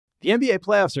The NBA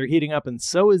playoffs are heating up, and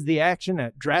so is the action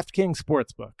at DraftKings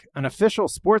Sportsbook, an official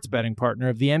sports betting partner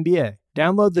of the NBA.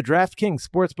 Download the DraftKings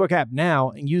Sportsbook app now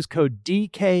and use code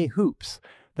DKHOOPS.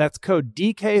 That's code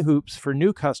DKHOOPS for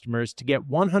new customers to get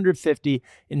 $150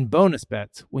 in bonus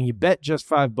bets when you bet just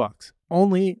 $5.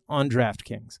 Only on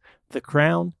DraftKings. The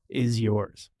crown is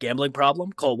yours. Gambling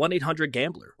problem? Call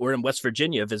 1-800-GAMBLER. Or in West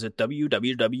Virginia, visit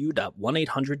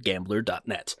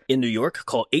www.1800gambler.net. In New York,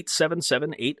 call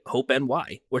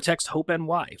 877-8-HOPE-NY or text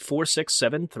HOPE-NY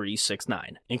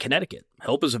 467-369. In Connecticut,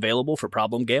 help is available for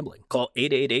problem gambling. Call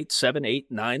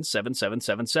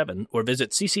 888-789-7777 or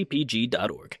visit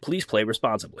ccpg.org. Please play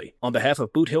responsibly. On behalf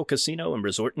of Boot Hill Casino and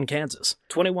Resort in Kansas,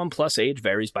 21 plus age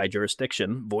varies by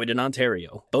jurisdiction, void in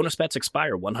Ontario. Bonus bets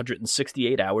expire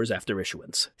 168 hours after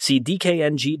issuance. See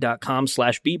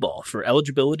dkng.com/bball for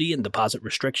eligibility and deposit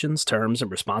restrictions, terms,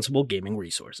 and responsible gaming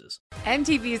resources.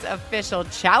 MTV's official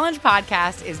Challenge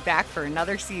podcast is back for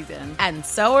another season. And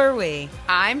so are we.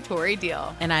 I'm Tori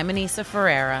Deal. And I'm Anissa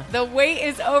Ferreira. The wait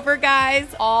is over, guys.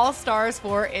 All Stars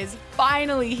 4 is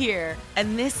finally here.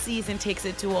 And this season takes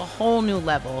it to a whole new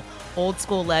level. Old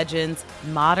school legends,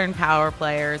 modern power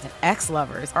players, and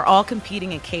ex-lovers are all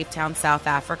competing in Cape Town, South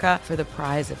Africa for the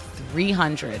prize of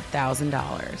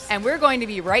 $300,000. And we're going to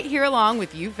be right here along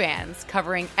with you fans,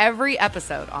 covering every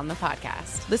episode on the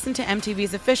podcast. Listen to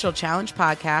MTV's official Challenge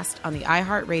podcast on the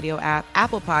iHeartRadio app,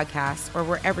 Apple Podcasts, or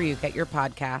wherever you get your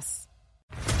podcasts.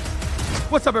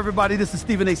 What's up, everybody? This is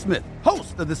Stephen A. Smith,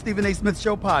 host of the Stephen A. Smith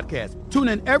Show podcast. Tune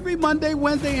in every Monday,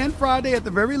 Wednesday, and Friday at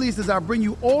the very least as I bring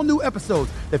you all new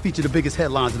episodes that feature the biggest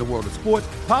headlines in the world of sports,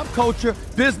 pop culture,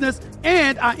 business,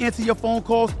 and I answer your phone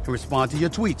calls and respond to your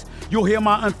tweets. You'll hear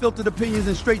my unfiltered opinions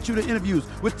and straight-shooter interviews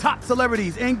with top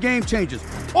celebrities and game changers.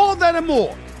 All of that and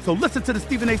more. So listen to the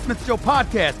Stephen A. Smith Show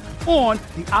podcast on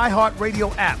the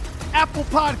iHeartRadio app, Apple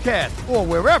Podcasts, or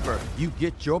wherever you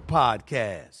get your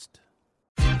podcast.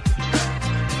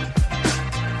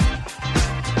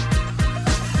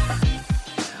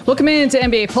 Welcome into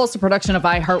NBA Pulse, a production of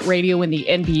iHeartRadio and the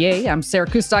NBA. I'm Sarah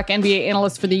Kustok, NBA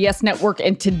analyst for the Yes Network,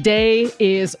 and today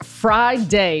is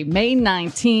Friday, May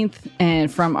 19th.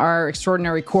 And from our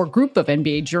extraordinary core group of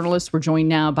NBA journalists, we're joined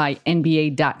now by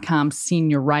NBA.com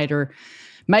senior writer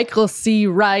Michael C.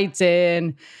 Wright.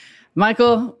 And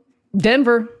Michael,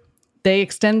 Denver, they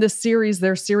extend this series,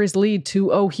 their series lead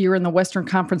 2-0 here in the Western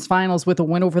Conference Finals with a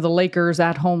win over the Lakers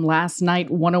at home last night,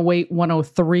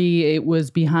 108-103. It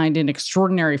was behind an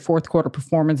extraordinary fourth quarter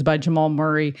performance by Jamal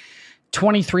Murray,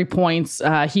 23 points.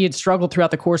 He had struggled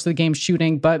throughout the course of the game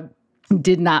shooting, but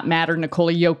did not matter.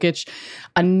 Nikola Jokic,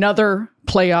 another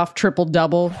playoff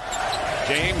triple-double.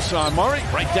 James on Murray,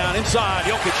 right down inside.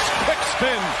 Jokic, quick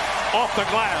spin off the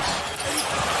glass.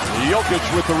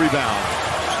 Jokic with the rebound.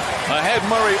 Ahead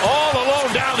Murray all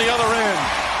alone down the other end.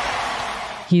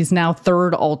 He's now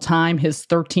third all time, his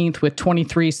 13th with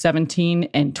 23, 17,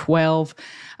 and 12.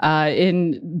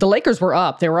 The Lakers were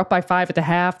up. They were up by 5 at the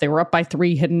half. They were up by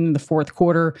 3 heading in the fourth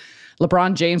quarter.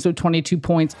 LeBron James with 22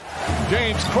 points.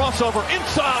 James crossover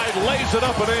inside, lays it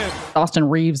up and in. Austin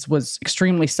Reeves was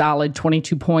extremely solid,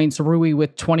 22 points. Rui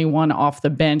with 21 off the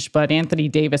bench. But Anthony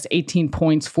Davis, 18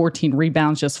 points, 14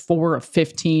 rebounds, just 4 of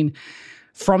 15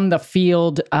 from the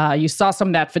field. You saw some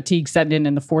of that fatigue set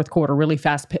in the fourth quarter, really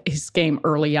fast-paced game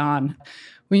early on.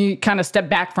 When you kind of step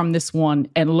back from this one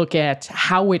and look at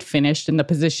how it finished and the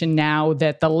position now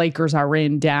that the Lakers are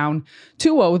in, down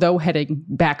 2-0, though, heading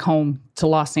back home to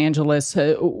Los Angeles,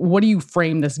 what do you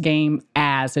frame this game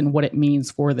as and what it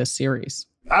means for this series?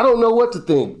 I don't know what to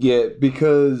think yet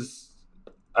because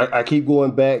I keep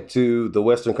going back to the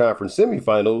Western Conference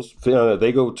semifinals.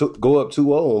 They go up 2-0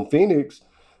 on Phoenix.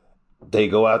 They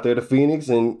go out there to Phoenix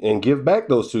and give back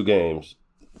those 2 games,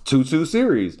 2-2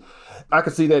 series. I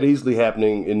could see that easily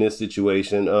happening in this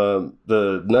situation.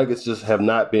 The Nuggets just have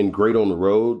not been great on the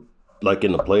road, like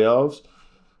in the playoffs.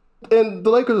 And the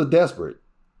Lakers are desperate.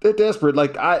 They're desperate.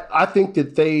 Like I think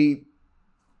that they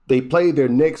played their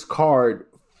next card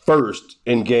first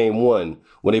in game 1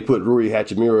 when they put Rui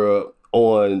Hachimura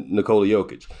on Nikola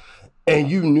Jokic. And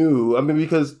you knew,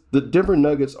 because the Denver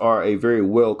Nuggets are a very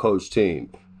well-coached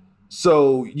team.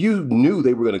 So you knew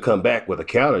they were going to come back with a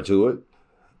counter to it.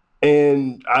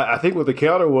 And I think what the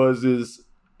counter is,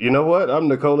 you know what? I'm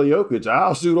Nikola Jokic.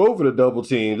 I'll shoot over the double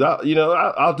teams.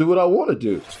 I'll do what I want to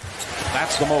do.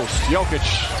 That's the most. Jokic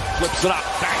flips it up,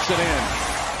 backs it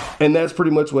in. And that's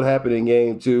pretty much what happened in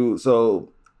game 2.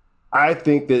 So I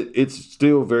think that it's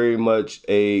still very much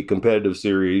a competitive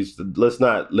series. Let's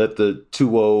not let the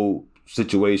 2-0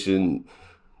 situation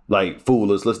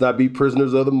fool us. Let's not be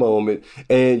prisoners of the moment.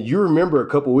 And you remember a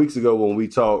couple weeks ago when we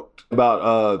talked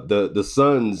about the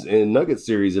Suns and Nuggets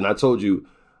series, and I told you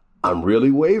I'm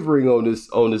really wavering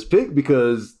on this pick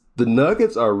because the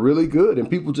Nuggets are really good and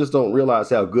people just don't realize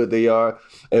how good they are.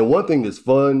 And one thing that's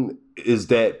fun is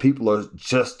that people are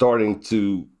just starting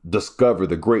to discover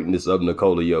the greatness of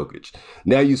Nikola Jokic.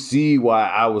 Now you see why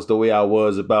I was the way I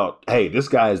was about, hey, this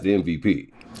guy is the MVP.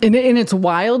 And it's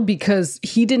wild because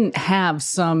he didn't have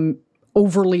some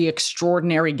overly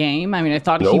extraordinary game. I mean, I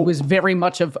thought he was very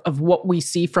much of what we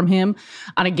see from him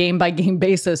on a game-by-game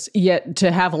basis, yet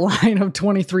to have a line of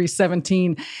 23,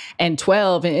 17, and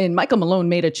 12. And Michael Malone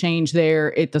made a change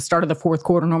there at the start of the fourth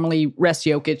quarter. Normally rests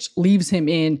Jokic, leaves him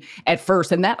in at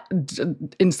first. And that,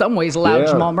 in some ways, allowed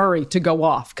Jamal Murray to go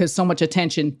off because so much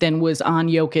attention then was on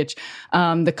Jokic,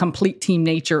 the complete team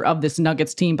nature of this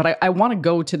Nuggets team. But I want to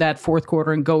go to that fourth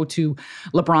quarter and go to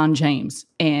LeBron James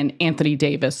and Anthony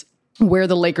Davis, where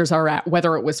the Lakers are at,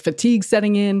 whether it was fatigue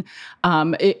setting in.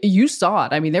 You saw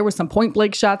it. I mean, there were some point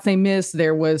blank shots they missed.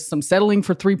 There was some settling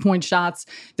for 3-point shots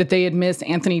that they had missed.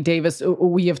 Anthony Davis,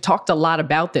 we have talked a lot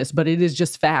about this, but it is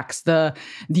just facts. The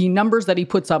numbers that he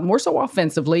puts up, more so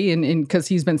offensively, and because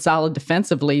he's been solid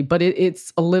defensively, but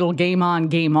it's a little game on,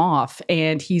 game off.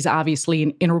 And he's obviously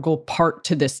an integral part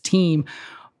to this team.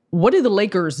 What did the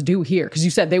Lakers do here? Because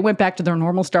you said they went back to their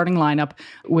normal starting lineup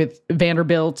with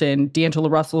Vanderbilt and D'Angelo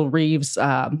Russell, Reeves,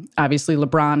 obviously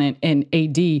LeBron and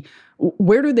AD.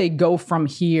 Where do they go from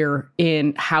here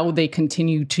in how they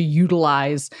continue to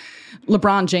utilize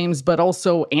LeBron James, but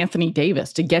also Anthony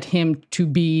Davis to get him to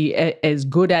be as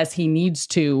good as he needs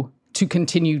to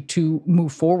continue to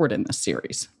move forward in this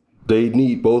series? They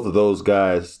need both of those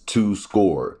guys to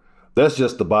score. That's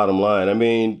just the bottom line. I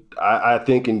mean, I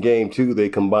think in game 2, they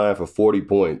combined for 40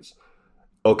 points.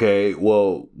 Okay,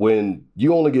 well, when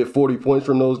you only get 40 points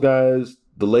from those guys,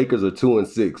 the Lakers are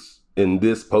 2-6 in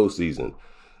this postseason.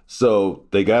 So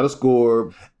they got to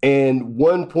score. And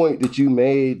one point that you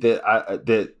made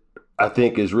that I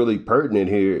think is really pertinent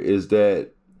here is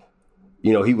that,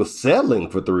 he was settling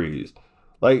for threes.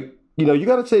 Like, you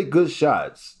got to take good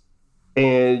shots.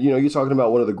 And, you're talking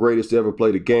about one of the greatest to ever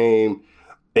play the game.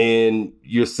 And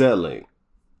you're settling,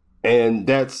 and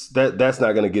that's not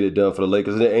going to get it done for the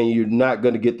Lakers, and you're not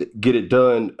going to get it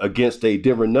done against a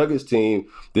Denver Nuggets team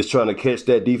that's trying to catch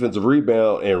that defensive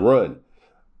rebound and run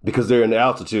because they're in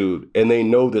altitude and they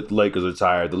know that the Lakers are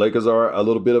tired. The Lakers are a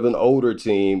little bit of an older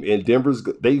team, and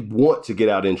they want to get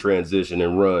out in transition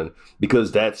and run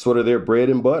because that's sort of their bread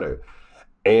and butter,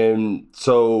 and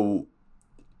so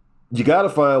you got to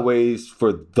find ways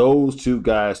for those two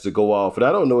guys to go off. And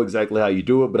I don't know exactly how you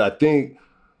do it, but I think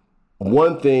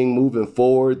one thing moving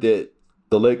forward that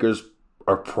the Lakers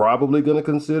are probably going to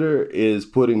consider is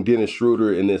putting Dennis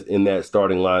Schroeder in that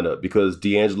starting lineup because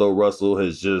D'Angelo Russell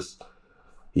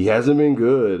he hasn't been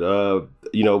good.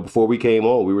 Before we came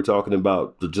on, we were talking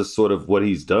about just sort of what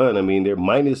he's done. I mean, they're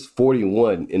minus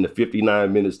 41 in the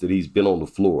 59 minutes that he's been on the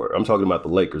floor. I'm talking about the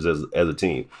Lakers as a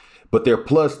team. But they're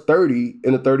plus 30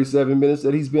 in the 37 minutes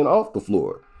that he's been off the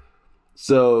floor.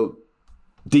 So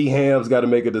D-Ham's got to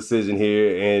make a decision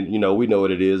here, and, we know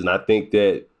what it is. And I think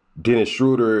that Dennis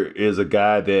Schroeder is a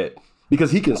guy that,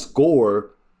 because he can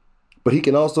score, but he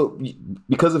can also,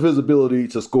 because of his ability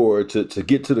to score, to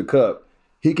get to the cup,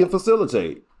 he can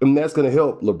facilitate. And that's going to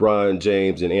help LeBron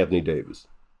James and Anthony Davis.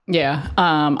 Yeah.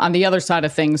 On the other side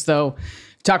of things, though,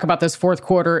 talk about this fourth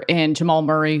quarter, and Jamal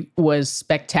Murray was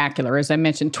spectacular. As I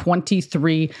mentioned,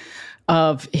 23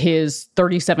 of his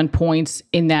 37 points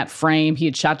in that frame. He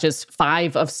had shot just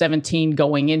 5 of 17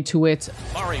 going into it.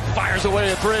 Murray fires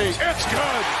away a 3. It's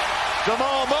good.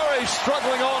 Jamal Murray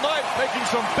struggling all night, making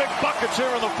some big buckets here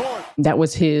in the fourth. That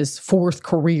was his fourth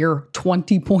career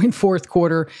 20-point fourth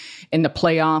quarter in the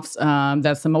playoffs.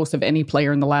 That's the most of any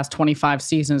player in the last 25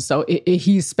 seasons. So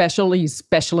he's special. He's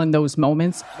special in those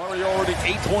moments. Murray already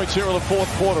 8 points here in the fourth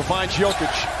quarter. Finds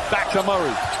Jokic. Back to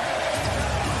Murray.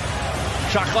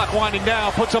 Shot clock winding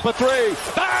down. Puts up a 3.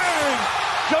 Bang!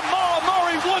 Jamal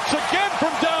Murray once again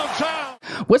from downtown.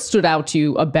 What stood out to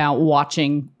you about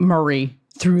watching Murray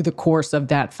through the course of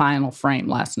that final frame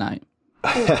last night?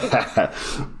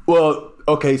 Well,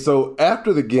 okay, so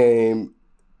after the game,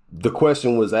 the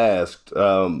question was asked,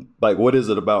 what is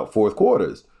it about fourth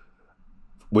quarters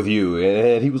with you?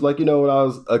 And he was like, when I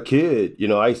was a kid,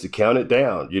 I used to count it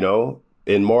down,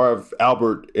 in Marv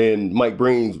Albert and Mike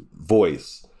Breen's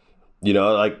voice,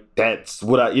 that's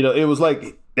what it was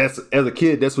like, that's, as a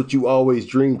kid, that's what you always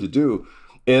dreamed to do.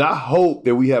 And I hope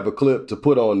that we have a clip to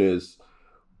put on this.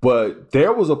 But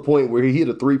there was a point where he hit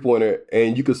a 3-pointer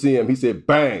and you could see him. He said,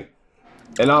 bang.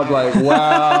 And I was like,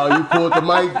 wow, you pulled the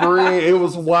Mike Breen. It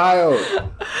was wild.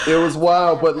 It was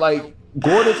wild. But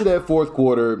going into that fourth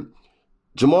quarter,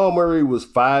 Jamal Murray was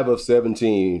 5 of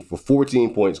 17 for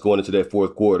 14 points going into that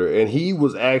fourth quarter. And he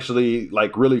was actually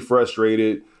like really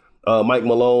frustrated. Mike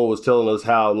Malone was telling us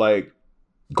how like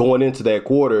going into that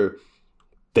quarter,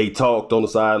 they talked on the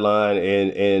sideline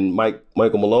and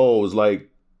Michael Malone was like,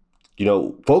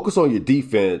 focus on your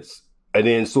defense and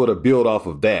then sort of build off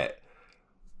of that.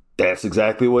 That's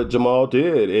exactly what Jamal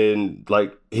did. And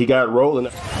like he got rolling.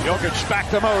 Jokic back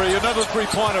to Murray, another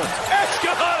three-pointer. It's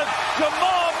good!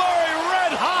 Jamal Murray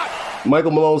red hot!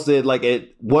 Michael Malone said like at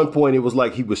one point it was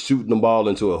like he was shooting the ball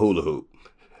into a hula hoop.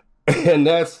 And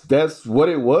that's what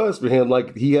it was for him.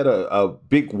 Like he had a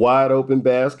big wide open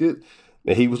basket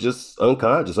and he was just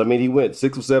unconscious. I mean, he went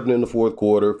 6 of 7 in the fourth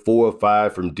quarter, 4 of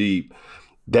 5 from deep.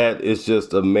 That is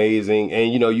just amazing.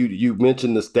 And you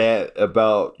mentioned the stat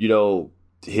about,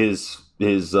 his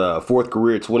fourth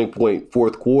career 20-point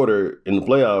fourth quarter in the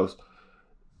playoffs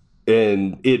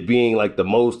and it being like the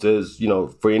most as,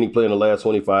 for any player in the last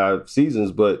 25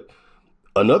 seasons. But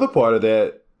another part of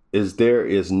that is there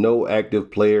is no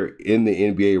active player in the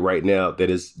NBA right now that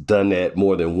has done that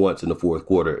more than once in the fourth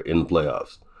quarter in the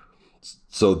playoffs.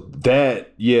 So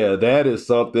that is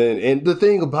something. And the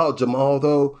thing about Jamal,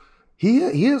 though, he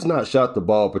has not shot the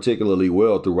ball particularly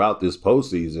well throughout this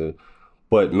postseason.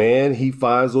 But, man, he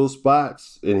finds those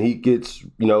spots and he gets,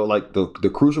 like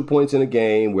the crucial points in a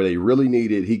game where they really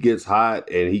need it. He gets hot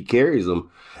and he carries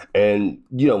them. And,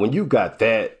 when you got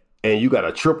that, and you got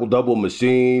a triple-double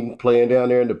machine playing down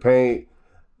there in the paint,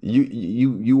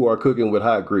 you are cooking with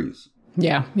hot grease.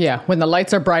 Yeah. When the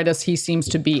lights are brightest, he seems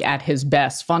to be at his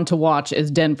best. Fun to watch as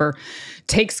Denver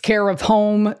takes care of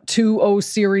home 2-0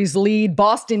 series lead.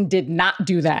 Boston did not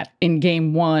do that in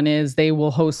Game 1 as they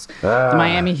will host the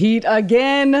Miami Heat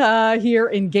again here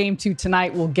in Game 2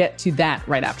 tonight. We'll get to that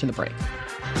right after the break.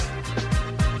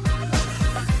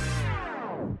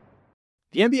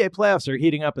 The NBA playoffs are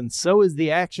heating up, and so is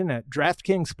the action at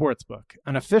DraftKings Sportsbook,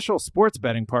 an official sports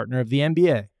betting partner of the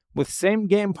NBA. With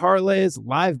same-game parlays,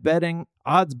 live betting,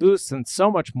 odds boosts, and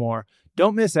so much more,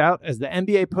 don't miss out as the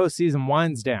NBA postseason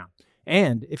winds down.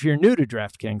 And if you're new to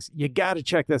DraftKings, you got to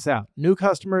check this out. New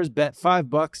customers bet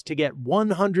 $5 to get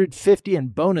 $150 in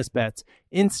bonus bets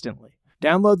instantly.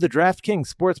 Download the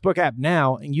DraftKings Sportsbook app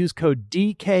now and use code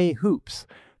DKHOOPS.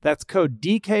 That's code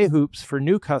DKHOOPS for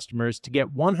new customers to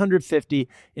get $150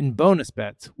 in bonus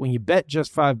bets when you bet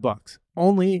just $5.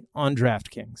 Only on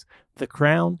DraftKings. The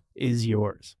crown is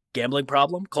yours. Gambling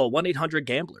problem? Call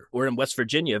 1-800-GAMBLER. Or in West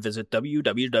Virginia, visit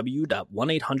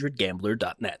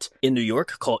www.1800gambler.net. In New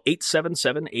York, call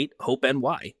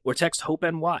 877-8-HOPE-NY or text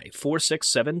HOPE-NY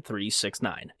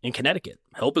 467-369. In Connecticut,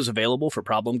 help is available for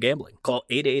problem gambling. Call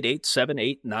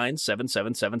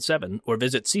 888-789-7777 or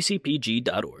visit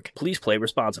ccpg.org. Please play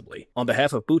responsibly. On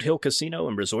behalf of Boot Hill Casino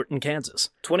and Resort in Kansas,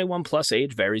 21 plus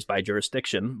age varies by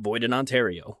jurisdiction, void in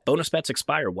Ontario. Bonus bets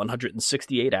expire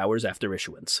 168 hours after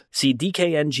issuance. See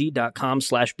dkng.com/bball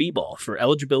for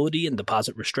eligibility and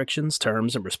deposit restrictions,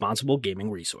 terms, and responsible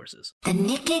gaming resources. The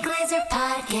Nikki Glaser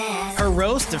Podcast. Her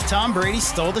roast of Tom Brady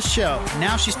stole the show.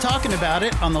 Now she's talking about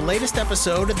it on the latest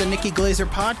episode of the Nikki Glaser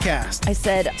Podcast. I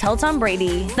said, tell Tom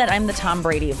Brady that I'm the Tom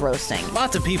Brady of roasting.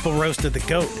 Lots of people roasted the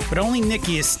GOAT, but only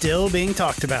Nikki is still being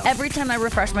talked about. Every time I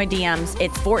refresh my DMs,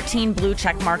 it's 14 blue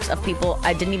check marks of people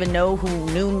I didn't even know who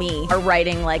knew me are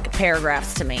writing like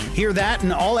paragraphs to me. Hear that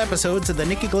in all episodes of the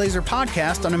Nikki Glaser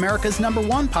Podcast on America's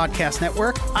 #1 podcast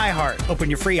network, iHeart. Open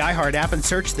your free iHeart app and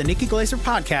search the Nikki Glaser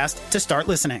Podcast to start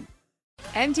listening.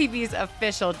 MTV's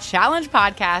official Challenge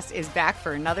podcast is back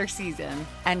for another season.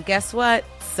 And guess what?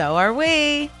 So are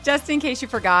we. Just in case you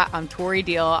forgot, I'm Tori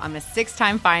Deal. I'm a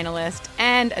 6-time finalist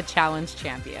and a Challenge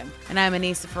champion. And I'm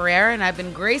Anissa Ferreira, and I've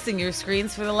been gracing your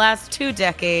screens for the last 2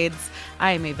 decades.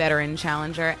 I am a veteran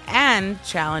challenger and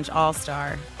Challenge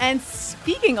All-Star. And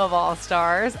speaking of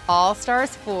All-Stars,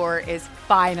 All-Stars 4 is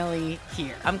finally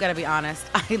here. I'm going to be honest.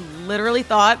 I literally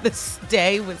thought this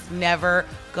day was never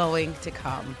going to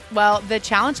come. Well, the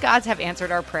Challenge gods have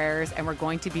answered our prayers, and we're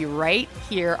going to be right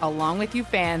here along with you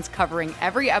fans covering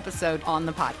every episode on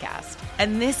the podcast.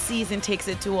 And this season takes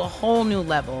it to a whole new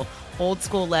level. Old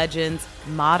school legends,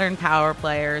 modern power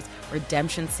players,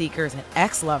 redemption seekers, and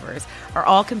ex-lovers are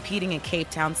all competing in Cape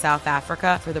Town, South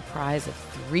Africa for the prize of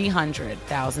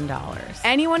 $300,000.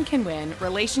 Anyone can win,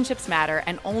 relationships matter,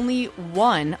 and only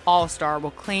one All-Star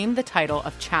will claim the title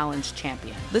of Challenge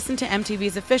champion. Listen to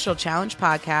MTV's official Challenge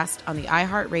podcast on the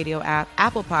iHeartRadio app,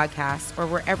 Apple Podcasts, or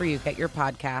wherever you get your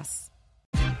podcasts.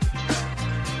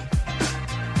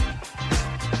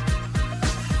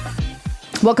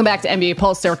 Welcome back to NBA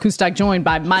Pulse. Sarah Kustok joined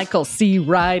by Michael C.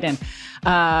 Wright. And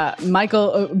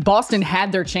Michael, Boston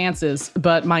had their chances,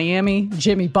 but Miami,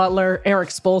 Jimmy Butler, Eric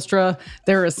Spoelstra,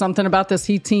 there is something about this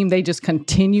Heat team. They just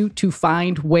continue to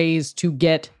find ways to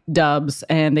get dubs,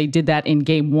 and they did that in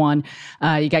game one.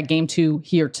 You got game two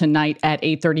here tonight at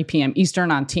 8:30 p.m.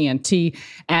 Eastern on TNT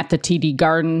at the TD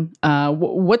Garden.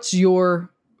 What's your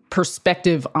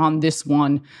perspective on this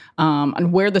one,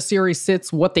 on where the series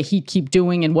sits, what the Heat keep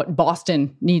doing, and what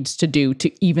Boston needs to do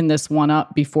to even this one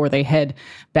up before they head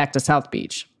back to South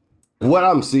Beach? What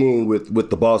I'm seeing with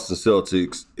the Boston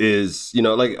Celtics is,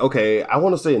 okay, I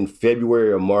want to say in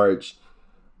February or March,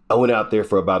 I went out there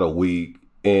for about a week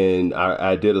and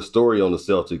I did a story on the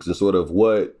Celtics and sort of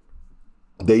what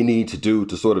they need to do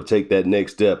to sort of take that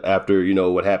next step after,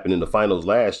 what happened in the finals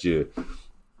last year.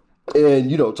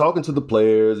 And, talking to the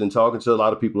players and talking to a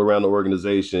lot of people around the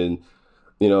organization,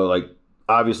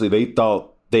 obviously they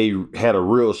thought they had a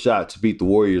real shot to beat the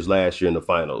Warriors last year in the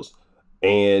finals.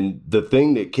 And the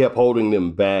thing that kept holding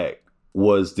them back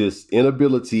was this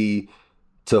inability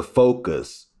to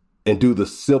focus and do the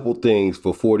simple things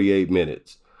for 48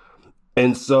 minutes.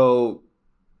 And so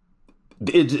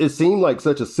it seemed like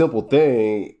such a simple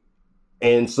thing.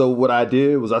 And so what I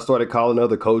did was I started calling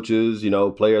other coaches,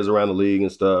 players around the league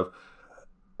and stuff.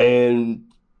 And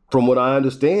from what I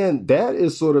understand, that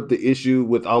is sort of the issue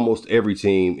with almost every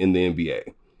team in the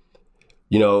NBA.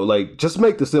 Just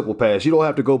make the simple pass. You don't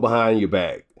have to go behind your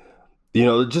back.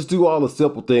 Just do all the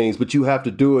simple things, but you have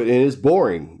to do it. And it's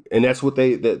boring. And that's what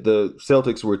the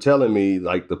Celtics were telling me,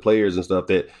 like the players and stuff,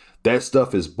 that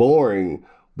stuff is boring.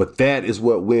 But that is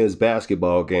what wins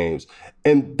basketball games.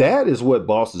 And that is what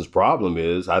Boston's problem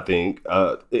is, I think.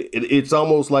 It's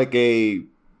almost like a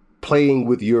playing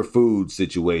with your food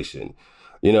situation.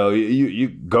 You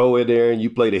go in there and you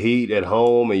play the Heat at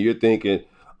home and you're thinking,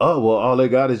 oh, well, all they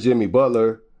got is Jimmy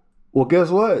Butler. Well, guess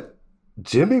what?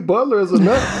 Jimmy Butler is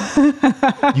enough.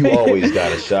 You always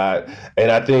got a shot.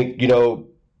 And I think,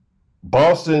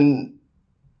 Boston,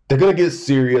 they're going to get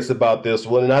serious about this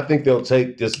one, and I think they'll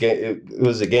take this game. It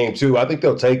was a game two. I think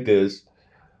they'll take this,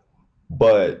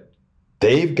 but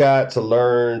they've got to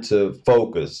learn to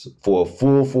focus for a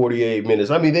full 48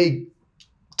 minutes. I mean, they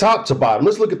top to bottom.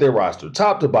 Let's look at their roster.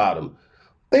 Top to bottom,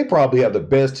 they probably have the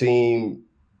best team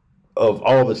of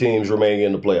all the teams remaining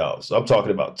in the playoffs. I'm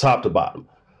talking about top to bottom,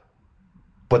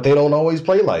 but they don't always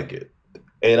play like it.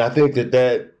 And I think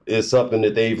that is something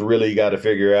that they've really got to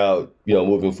figure out,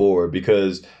 moving forward,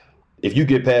 because if you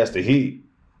get past the Heat,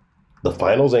 the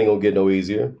finals ain't going to get no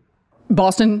easier.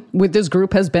 Boston, with this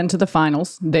group, has been to the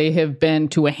finals. They have been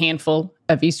to a handful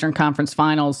of Eastern Conference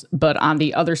finals. But on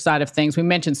the other side of things, we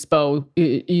mentioned Spo.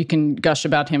 You can gush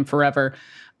about him forever.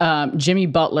 Jimmy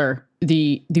Butler,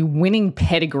 the winning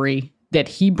pedigree that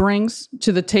he brings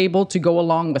to the table to go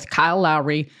along with Kyle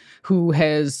Lowry, who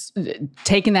has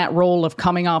taken that role of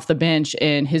coming off the bench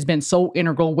and has been so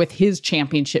integral with his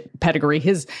championship pedigree,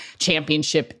 his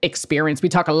championship experience. We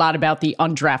talk a lot about the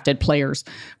undrafted players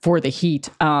for the Heat.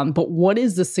 But what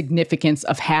is the significance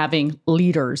of having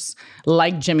leaders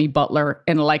like Jimmy Butler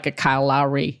and like a Kyle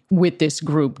Lowry with this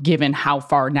group, given how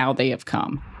far now they have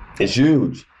come? It's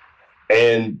huge.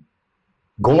 And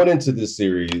going into this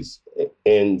series,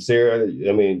 and Sarah,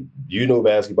 I mean, you know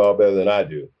basketball better than I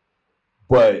do,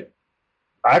 but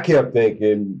I kept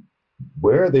thinking,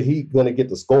 where are the Heat going to get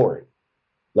the scoring?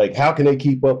 Like, how can they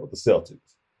keep up with the Celtics?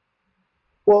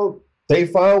 Well, they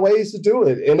find ways to do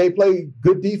it, and they play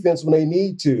good defense when they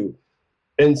need to.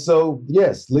 And so,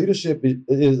 yes, leadership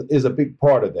is a big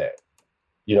part of that.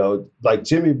 Like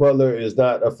Jimmy Butler is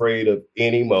not afraid of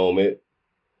any moment.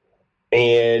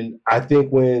 And I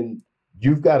think when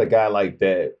you've got a guy like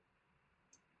that,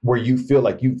 where you feel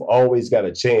like you've always got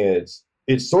a chance,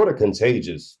 it's sort of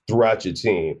contagious throughout your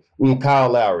team. Kyle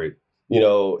Lowry,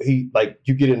 you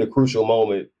get in a crucial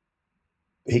moment,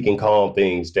 he can calm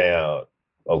things down.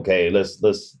 Okay,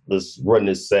 let's run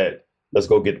this set. Let's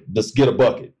get a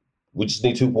bucket. We just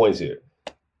need 2 points here.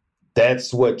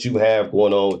 That's what you have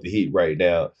going on with the Heat right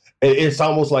now. It's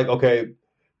almost like, okay,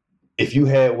 if you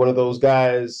had one of those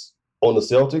guys on the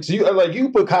Celtics, you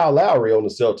put Kyle Lowry on the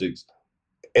Celtics,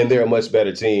 and they're a much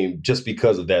better team just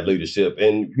because of that leadership.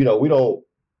 And,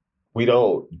 we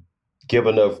don't give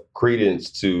enough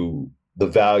credence to the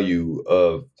value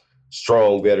of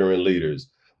strong veteran leaders.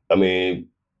 I mean,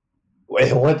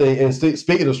 one thing, and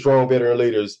speaking of strong veteran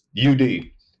leaders, UD,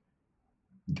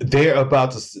 they're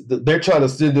trying to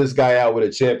send this guy out with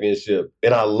a championship.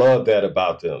 And I love that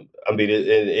about them. I mean,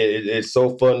 it's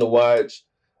so fun to watch.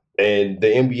 And the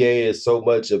NBA is so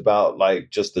much about like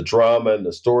just the drama and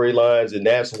the storylines. And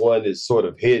that's one that's sort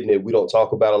of hidden and we don't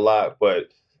talk about a lot, but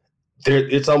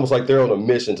it's almost like they're on a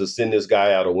mission to send this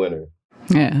guy out a winner.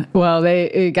 Yeah, well,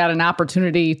 they got an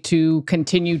opportunity to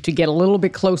continue to get a little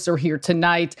bit closer here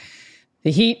tonight.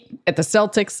 The Heat at the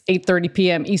Celtics, 8:30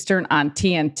 p.m. Eastern on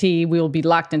TNT. We'll be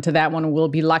locked into that one. We'll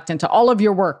be locked into all of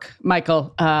your work,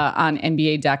 Michael, on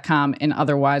NBA.com and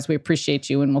otherwise. We appreciate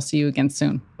you, and we'll see you again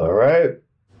soon. All right.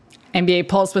 NBA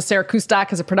Pulse with Sarah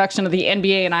Kustok is a production of the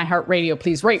NBA and iHeartRadio.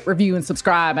 Please rate, review, and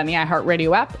subscribe on the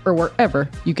iHeartRadio app or wherever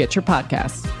you get your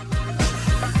podcasts.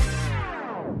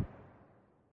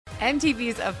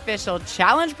 MTV's official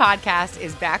Challenge podcast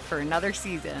is back for another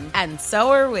season. And so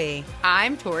are we.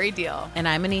 I'm Tori Deal. And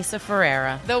I'm Anissa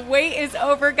Ferreira. The wait is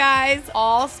over, guys.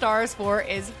 All Stars 4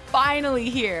 is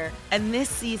finally here. And this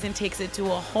season takes it to a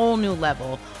whole new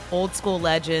level. Old school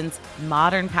legends,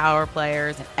 modern power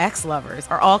players, and ex-lovers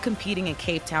are all competing in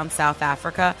Cape Town, South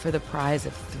Africa for the prize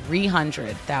of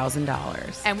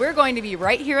 $300,000. And we're going to be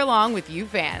right here along with you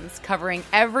fans, covering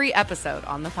every episode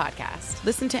on the podcast.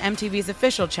 Listen to MTV's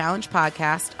official Challenge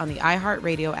podcast on the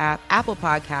iHeartRadio app, Apple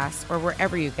Podcasts, or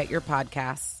wherever you get your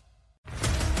podcasts.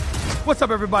 What's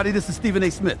up, everybody? This is Stephen A.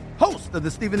 Smith, host of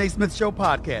the Stephen A. Smith Show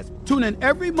podcast. Tune in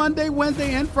every Monday,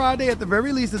 Wednesday, and Friday at the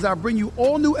very least as I bring you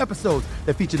all new episodes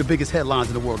that feature the biggest headlines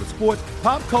in the world of sports,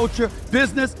 pop culture,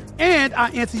 business, and I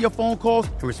answer your phone calls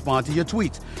and respond to your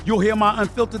tweets. You'll hear my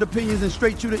unfiltered opinions and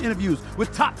straight-shooter interviews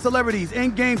with top celebrities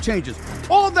and game changers.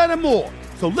 All that and more.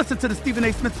 So listen to the Stephen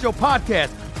A. Smith Show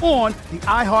podcast on the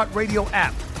iHeartRadio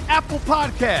app, Apple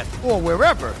Podcasts, or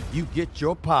wherever you get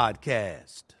your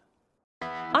podcast.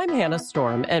 I'm Hannah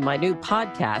Storm, and my new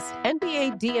podcast,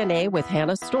 NBA DNA with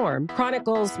Hannah Storm,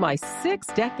 chronicles my 6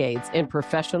 decades in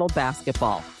professional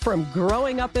basketball. From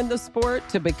growing up in the sport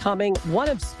to becoming one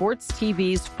of sports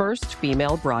TV's first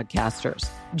female broadcasters.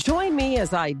 Join me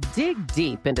as I dig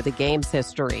deep into the game's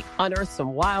history, unearth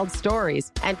some wild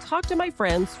stories, and talk to my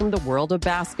friends from the world of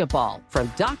basketball, from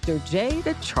Dr. J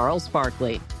to Charles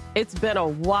Barkley. It's been a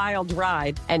wild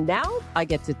ride, and now I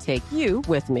get to take you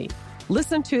with me.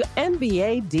 Listen to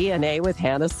NBA DNA with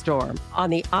Hannah Storm on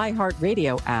the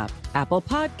iHeartRadio app, Apple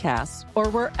Podcasts, or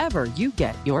wherever you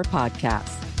get your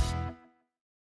podcasts.